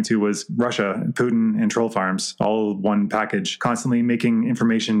was pointing to, was Russia, Putin, and troll farms, all one package, constantly making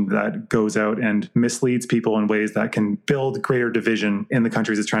information that goes out and misleads people in ways that can build greater division in the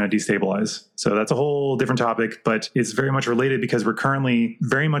countries it's trying to destabilize. So that's a whole different topic, but it's very much related because we're currently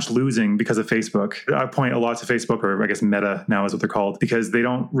very much losing because of Facebook. I point a lot to Facebook, or I guess Meta now is what they're called, because they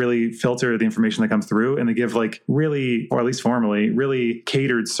don't really filter the information that comes through, and they give like really, or at least formally, really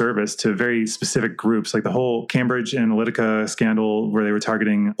catered service to very specific groups, like the whole Cambridge Analytica scandal where they were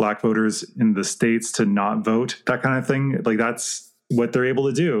targeting Black voters in the States to not vote, that kind of thing. Like that's what they're able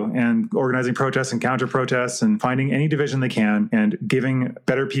to do, and organizing protests and counter protests and finding any division they can and giving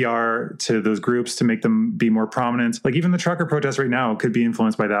better PR to those groups to make them be more prominent. Like even the trucker protests right now could be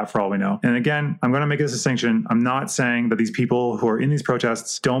influenced by that for all we know. And again, I'm going to make this distinction. I'm not saying that these people who are in these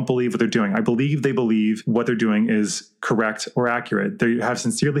protests don't believe what they're doing. I believe they believe what they're doing is correct or accurate. They have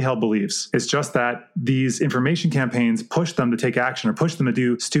sincerely held beliefs. It's just that these information campaigns push them to take action or push them to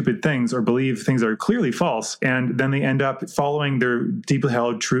do stupid things or believe things that are clearly false. And then they end up following their deeply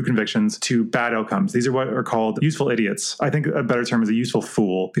held true convictions to bad outcomes. These are what are called useful idiots. I think a better term is a useful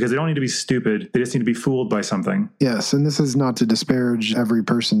fool, because they don't need to be stupid. They just need to be fooled by something. Yes, and this is not to disparage every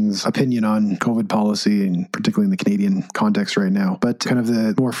person's opinion on COVID policy, and particularly in the Canadian context right now, but kind of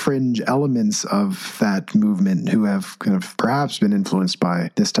the more fringe elements of that movement who have kind of perhaps been influenced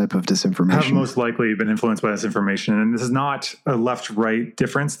by this type of disinformation. Have most likely been influenced by this information. And this is not a left-right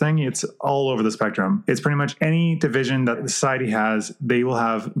difference thing. It's all over the spectrum. It's pretty much any division that society has, they will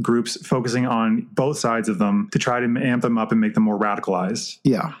have groups focusing on both sides of them to try to amp them up and make them more radicalized.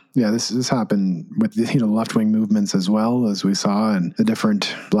 Yeah. Yeah, this happened with the left-wing movements as well, as we saw in the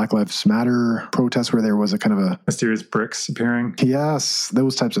different Black Lives Matter protests where there was a kind of a mysterious bricks appearing. Yes,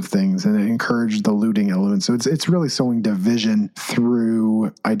 those types of things, and it encouraged the looting element. So it's really sowing division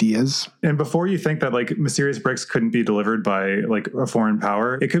through ideas. And before you think that like mysterious bricks couldn't be delivered by like a foreign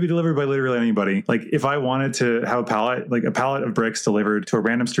power, it could be delivered by literally anybody. Like if I wanted to have a pallet of bricks delivered to a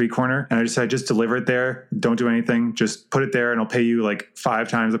random street corner, and I just said, just deliver it there, don't do anything, just put it there, and I'll pay you like 5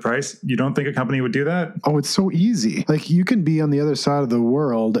 times the price. You don't think a company would do that? Oh, it's so easy. Like you can be on the other side of the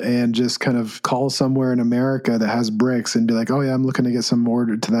world and just kind of call somewhere in America that has bricks and be like, oh yeah, I'm looking to get some more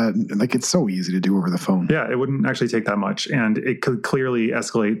to that. Like it's so easy to do over the phone. Yeah, it wouldn't actually take that much. And it could clearly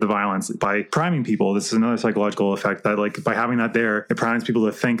escalate the violence by priming people. This is another psychological effect that like by having that there, it primes people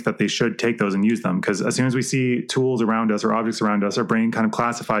to think that they should take those and use them. Because as soon as we see tools around us or objects around us, our brain kind of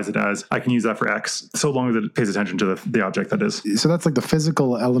classifies it as, I can use that for X, so long as it pays attention to the object that is. So that's like the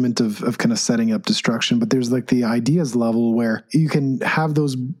physical element of kind of setting up destruction, but there's like the ideas level where you can have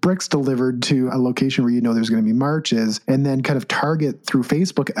those bricks delivered to a location where there's going to be marches, and then kind of target through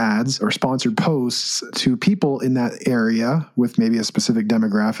Facebook ads or sponsored posts to people in that area with maybe a specific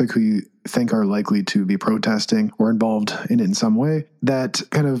demographic who you think are likely to be protesting or involved in it in some way, that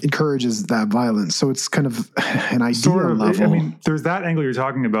kind of encourages that violence. So it's kind of an idea level. I mean, there's that angle you're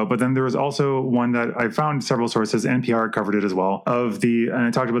talking about, but then there was also one that I found several sources, NPR covered it as well, and I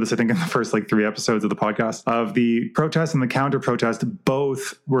talked about this, I think, in the first 3 episodes of the podcast, of the protest and the counter protest.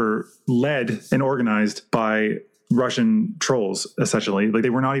 Both were led and organized by Russian trolls, essentially. Like they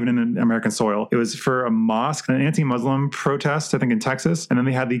were not even in American soil. It was for a mosque, an anti-Muslim protest, I think in Texas. And then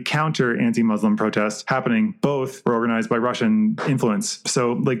they had the counter anti-Muslim protest happening. Both were organized by Russian influence.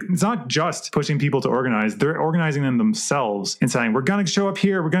 So like, it's not just pushing people to organize. They're organizing them themselves and saying, we're going to show up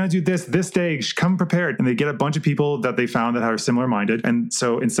here. We're going to do this day. Come prepared. And they get a bunch of people that they found that are similar minded. And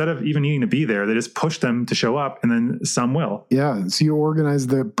so instead of even needing to be there, they just push them to show up, and then some will. Yeah. So you organize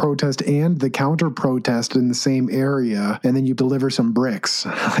the protest and the counter protest in the same area area and then you deliver some bricks.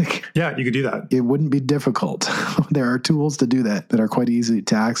 Like, yeah, you could do that. it wouldn't be difficult. There are tools to do that are quite easy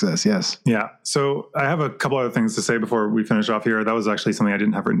to access. Yes. Yeah. So I have a couple other things to say before we finish off here. That was actually something I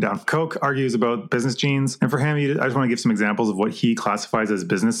didn't have written down. Koch argues about business genes. And for him, I just want to give some examples of what he classifies as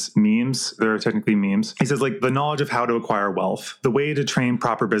business memes. They're technically memes. He says, like, the knowledge of how to acquire wealth, the way to train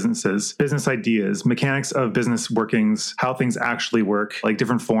proper businesses, business ideas, mechanics of business workings, how things actually work, like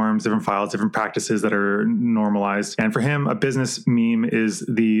different forms, different files, different practices that are normalized. And for him, a business meme is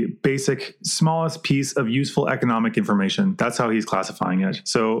the basic, smallest piece of useful economic information. That's how he's classifying it.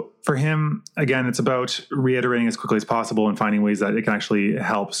 So for him, again, it's about reiterating as quickly as possible and finding ways that it can actually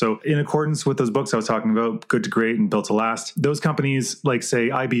help. So in accordance with those books I was talking about, Good to Great and Built to Last, those companies, like say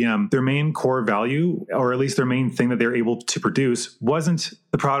IBM, their main core value, or at least their main thing that they're able to produce, wasn't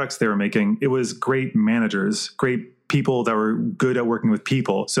the products they were making. It was great managers, great people that were good at working with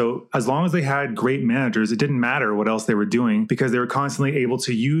people. So as long as they had great managers, it didn't matter what else they were doing because they were constantly able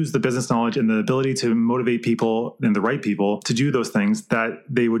to use the business knowledge and the ability to motivate people and the right people to do those things that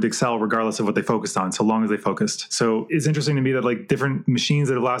they would excel regardless of what they focused on, so long as they focused. So it's interesting to me that like different machines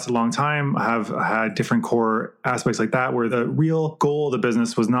that have lasted a long time have had different core aspects like that, where the real goal of the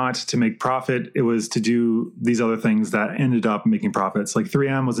business was not to make profit. It was to do these other things that ended up making profits. Like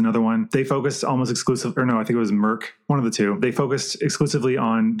 3M was another one. They focused almost exclusive, or no, I think it was Merck, one of the two. They focused exclusively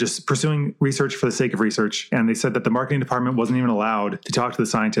on just pursuing research for the sake of research. And they said that the marketing department wasn't even allowed to talk to the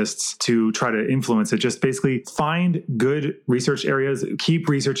scientists to try to influence it. Just basically find good research areas, keep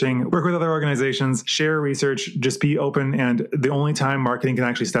researching, work with other organizations, share research, just be open. And the only time marketing can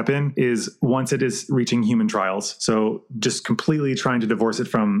actually step in is once it is reaching human trials. So just completely trying to divorce it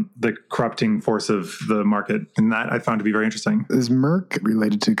from the corrupting force of the market. And that I found to be very interesting. Is Merck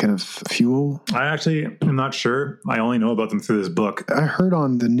related to kind of fuel? I actually am not sure. I only know about them through this book. I heard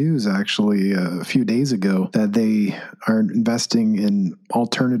on the news actually a few days ago that they are investing in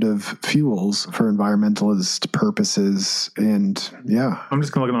alternative fuels for environmentalist purposes. And yeah. I'm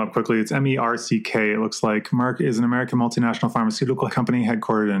just going to look them up quickly. It's MERCK. It looks like Merck is an American multinational pharmaceutical company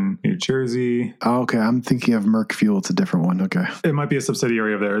headquartered in New Jersey. Oh, okay. I'm thinking of Merck Fuel. It's a different one. Okay. It might be a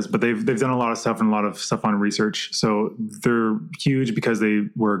subsidiary of theirs, but they've done a lot of stuff and a lot of stuff on research. So they're huge because they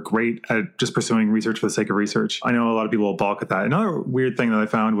were great at just pursuing research for the sake of research. I know a lot of people will balk at that. Another weird thing that I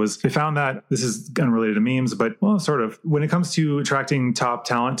found was they found that, this is unrelated to memes, but well, sort of, when it comes to attracting top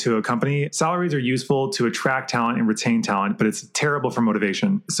talent to a company, salaries are useful to attract talent and retain talent, but it's terrible for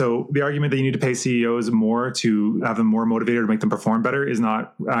motivation. So the argument that you need to pay CEOs more to have them more motivated or make them perform better is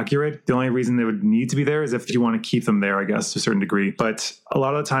not accurate. The only reason they would need to be there is if you want to keep them there, I guess, to a certain degree. But a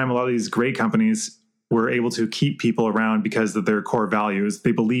lot of the time, a lot of these great companies were able to keep people around because of their core values.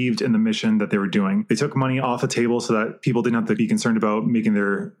 They believed in the mission that they were doing. They took money off the table so that people didn't have to be concerned about making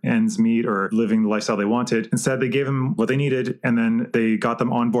their ends meet or living the lifestyle they wanted. Instead, they gave them what they needed, and then they got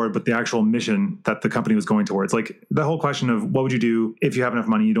them on board with the actual mission that the company was going towards. Like the whole question of what would you do if you have enough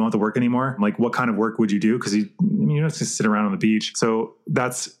money, you don't have to work anymore? Like what kind of work would you do? Because you don't have to sit around on the beach. So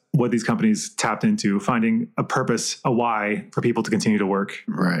that's what these companies tapped into, finding a purpose, a why for people to continue to work.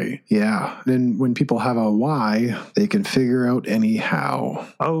 Right. Yeah. Then when people have a why, they can figure out any how.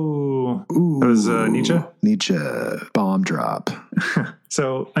 Oh, Ooh. That was Nietzsche? Nietzsche. Bomb drop.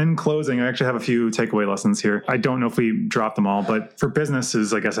 So in closing, I actually have a few takeaway lessons here. I don't know if we dropped them all, but for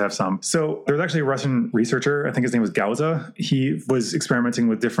businesses, I guess I have some. So there was actually a Russian researcher, I think his name was Gauza. He was experimenting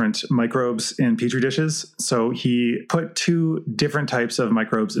with different microbes in petri dishes. So he put two different types of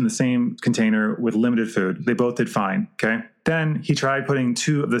microbes in the same container with limited food. They both did fine, okay? Then he tried putting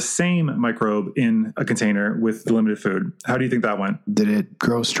two of the same microbe in a container with limited food. How do you think that went? Did it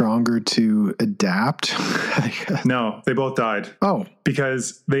grow stronger to adapt? No, they both died. Oh.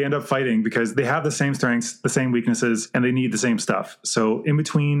 Because they end up fighting because they have the same strengths, the same weaknesses, and they need the same stuff. So in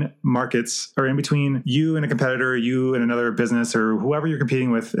between markets, or in between you and a competitor, you and another business, or whoever you're competing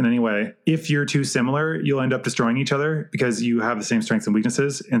with in any way, if you're too similar, you'll end up destroying each other because you have the same strengths and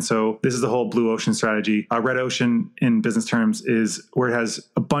weaknesses. And so this is the whole blue ocean strategy. Red ocean in business terms is where it has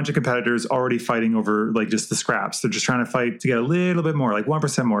a bunch of competitors already fighting over like just the scraps. They're just trying to fight to get a little bit more, like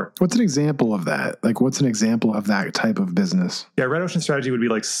 1% more. What's an example of that? Like what's an example of that type of business? Yeah, red ocean strategy would be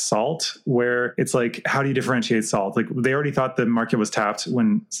like salt, where it's like, how do you differentiate salt? Like they already thought the market was tapped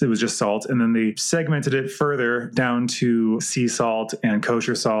when it was just salt. And then they segmented it further down to sea salt and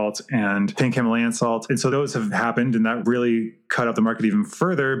kosher salt and pink Himalayan salt. And so those have happened, and that really cut up the market even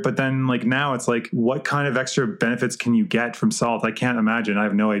further. But then like now it's like, what kind of extra benefits can you get get from salt? I can't imagine. I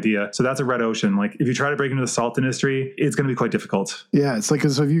have no idea. So that's a red ocean. Like if you try to break into the salt industry, it's going to be quite difficult. Yeah, it's like,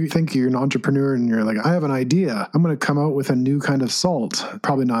 so if you think you're an entrepreneur and you're like, I have an idea, I'm going to come out with a new kind of salt,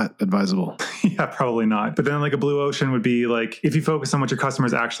 probably not advisable. Yeah, probably not. But then like a blue ocean would be like, if you focus on what your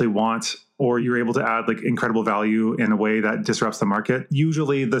customers actually want, or you're able to add like incredible value in a way that disrupts the market.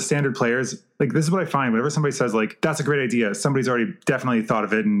 Usually the standard players, like this is what I find whenever somebody says like, that's a great idea, somebody's already definitely thought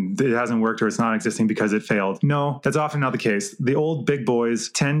of it and it hasn't worked or it's not existing because it failed. No, that's often not the case. The old big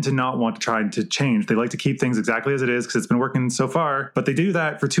boys tend to not want to try to change. They like to keep things exactly as it is because it's been working so far, but they do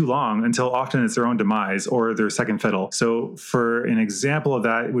that for too long until often it's their own demise or their second fiddle. So for an example of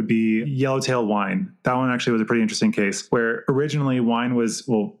that, it would be Yellowtail wine. That one actually was a pretty interesting case where originally wine was,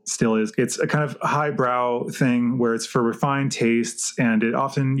 well, still is, it's a kind of highbrow thing where it's for refined tastes and it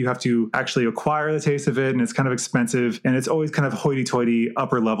often you have to actually acquire the taste of it and it's kind of expensive and it's always kind of hoity-toity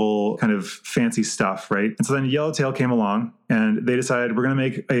upper level kind of fancy stuff, right? And so then Yellowtail came along and they decided we're going to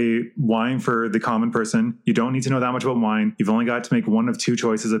make a wine for the common person. You don't need to know that much about wine. You've only got to make one of two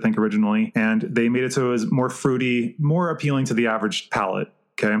choices, I think, originally. And they made it so it was more fruity, more appealing to the average palate.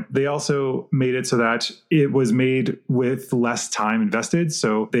 Okay. They also made it so that it was made with less time invested.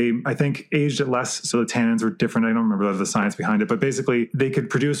 So they, I think, aged it less. So the tannins were different. I don't remember the science behind it, but basically they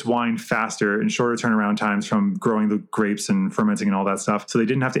could produce wine faster and shorter turnaround times from growing the grapes and fermenting and all that stuff. So they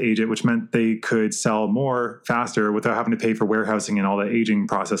didn't have to age it, which meant they could sell more faster without having to pay for warehousing and all the aging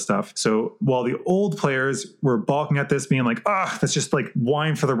process stuff. So while the old players were balking at this, being like, that's just like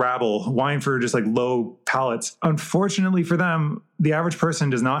wine for the rabble, wine for just like low palates. Unfortunately for them, the average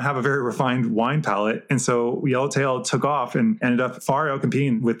person does not have a very refined wine palate. And so Yellowtail took off and ended up far out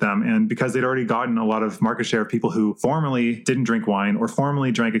competing with them. And because they'd already gotten a lot of market share of people who formerly didn't drink wine or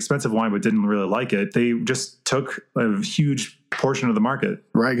formerly drank expensive wine but didn't really like it, they just took a huge portion of the market.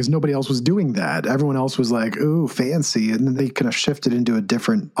 Right, because nobody else was doing that. Everyone else was like, ooh, fancy. And then they kind of shifted into a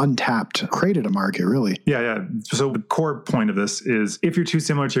different, untapped, created a market, really. Yeah. So the core point of this is if you're too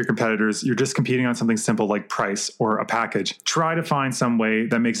similar to your competitors, you're just competing on something simple like price or a package. Try to find some way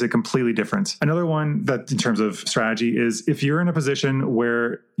that makes it completely different. Another one that in terms of strategy is if you're in a position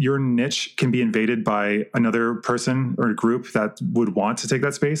where your niche can be invaded by another person or a group that would want to take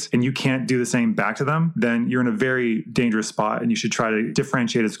that space and you can't do the same back to them, then you're in a very dangerous spot and you should try to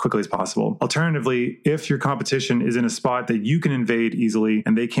differentiate as quickly as possible. Alternatively, if your competition is in a spot that you can invade easily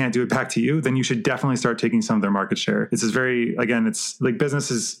and they can't do it back to you, then you should definitely start taking some of their market share. This is very, again, it's like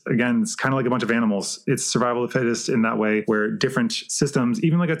business is, again, it's kind of like a bunch of animals. It's survival of the fittest in that way where different systems,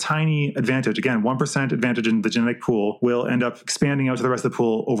 even like a tiny advantage, again, 1% advantage in the genetic pool will end up expanding out to the rest of the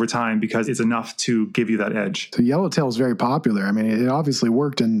pool over time because it's enough to give you that edge. So Yellowtail is very popular. I mean, it obviously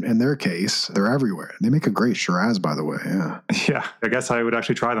worked in their case. They're everywhere. They make a great Shiraz, by the way. Yeah, I guess I would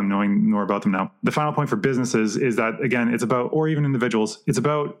actually try them knowing more about them now. The final point for businesses is that, again, it's about, or even individuals, it's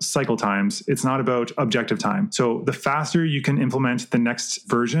about cycle times. It's not about objective time. So the faster you can implement the next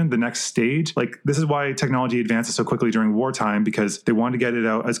version, the next stage, like this is why technology advances so quickly during wartime because they want to get it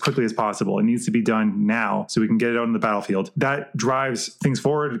out as quickly as possible. It needs to be done now so we can get it out on the battlefield. That drives things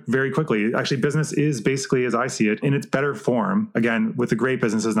forward very quickly. Actually, business is basically, as I see it, in its better form, again, with the great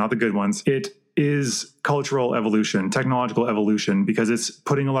businesses, not the good ones, it is cultural evolution, technological evolution, because it's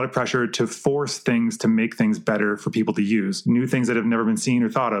putting a lot of pressure to force things to make things better for people to use, new things that have never been seen or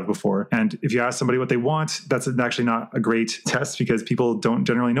thought of before. And if you ask somebody what they want, that's actually not a great test because people don't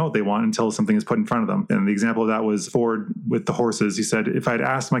generally know what they want until something is put in front of them. And the example of that was Ford with the horses. He said, if I'd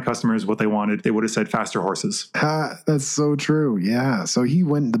asked my customers what they wanted, they would have said faster horses. That's so true. Yeah. So he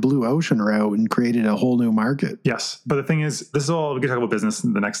went the blue ocean route and created a whole new market. Yes. But the thing is, this is all, we can talk about business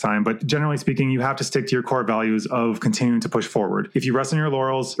the next time, but generally speaking, you have to stick to your core values of continuing to push forward. If you rest on your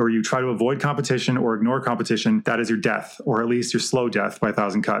laurels or you try to avoid competition or ignore competition, that is your death, or at least your slow death by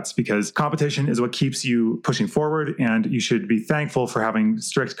 1,000 cuts, because competition is what keeps you pushing forward. And you should be thankful for having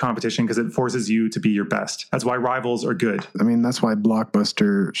strict competition because it forces you to be your best. That's why rivals are good. I mean, that's why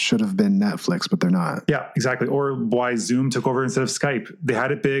Blockbuster should have been Netflix, but they're not. Yeah, exactly. Or why Zoom took over instead of Skype. They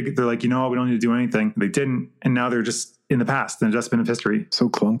had it big. They're like, we don't need to do anything. They didn't. And now they're just in the past, in the dustbin of history. So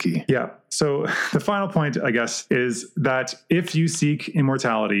clunky. Yeah. So the final point, I guess, is that if you seek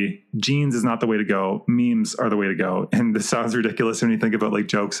immortality, genes is not the way to go. Memes are the way to go. And this sounds ridiculous when you think about like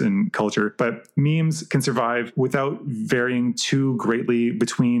jokes and culture, but memes can survive without varying too greatly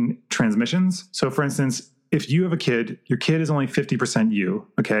between transmissions. So for instance, if you have a kid, your kid is only 50% you,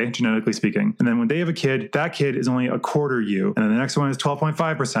 okay, genetically speaking. And then when they have a kid, that kid is only a quarter you. And then the next one is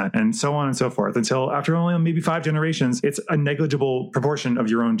 12.5%, and so on and so forth, until after only maybe 5 generations, it's a negligible proportion of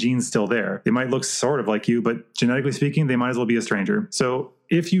your own genes still there. They might look sort of like you, but genetically speaking, they might as well be a stranger. So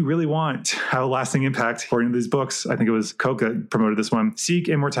if you really want to have a lasting impact, according to these books, I think it was Koch that promoted this one, seek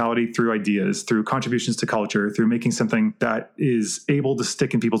immortality through ideas, through contributions to culture, through making something that is able to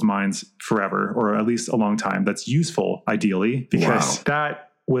stick in people's minds forever, or at least a long time, that's useful, ideally, because that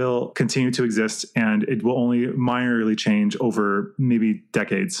will continue to exist and it will only minorly change over maybe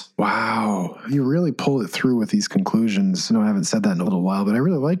decades. Wow. You really pull it through with these conclusions. I haven't said that in a little while, but I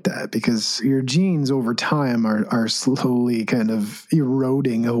really like that because your genes over time are slowly kind of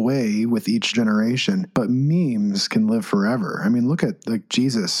eroding away with each generation, but memes can live forever. I mean, look at the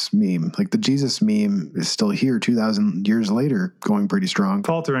Jesus meme. Like the Jesus meme is still here 2,000 years later, going pretty strong.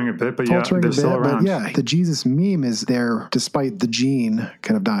 Faltering a bit, but they're still around. But yeah, the Jesus meme is there despite the gene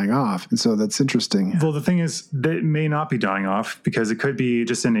kind of dying off. And so that's interesting. Well, the thing is, that may not be dying off because it could be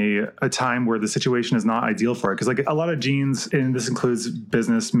just in a time where the situation is not ideal for it. Because like a lot of genes, and this includes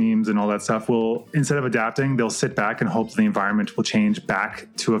business memes and all that stuff, will, instead of adapting, they'll sit back and hope the environment will change back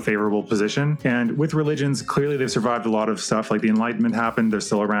to a favorable position. And with religions, clearly they've survived a lot of stuff. Like the Enlightenment happened, they're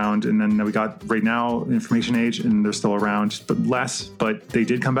still around. And then we got right now information age and they're still around, but less. But they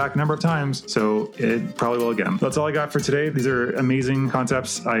did come back a number of times. So it probably will again. That's all I got for today. These are amazing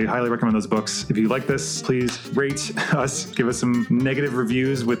concepts. I highly recommend those books. If you like this, please rate us, give us some negative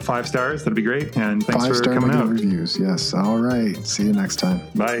reviews with 5 stars. That'd be great. And thanks for coming out. Reviews. Yes. All right. See you next time.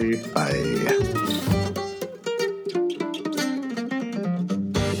 Bye. Bye.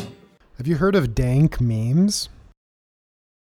 Have you heard of dank memes?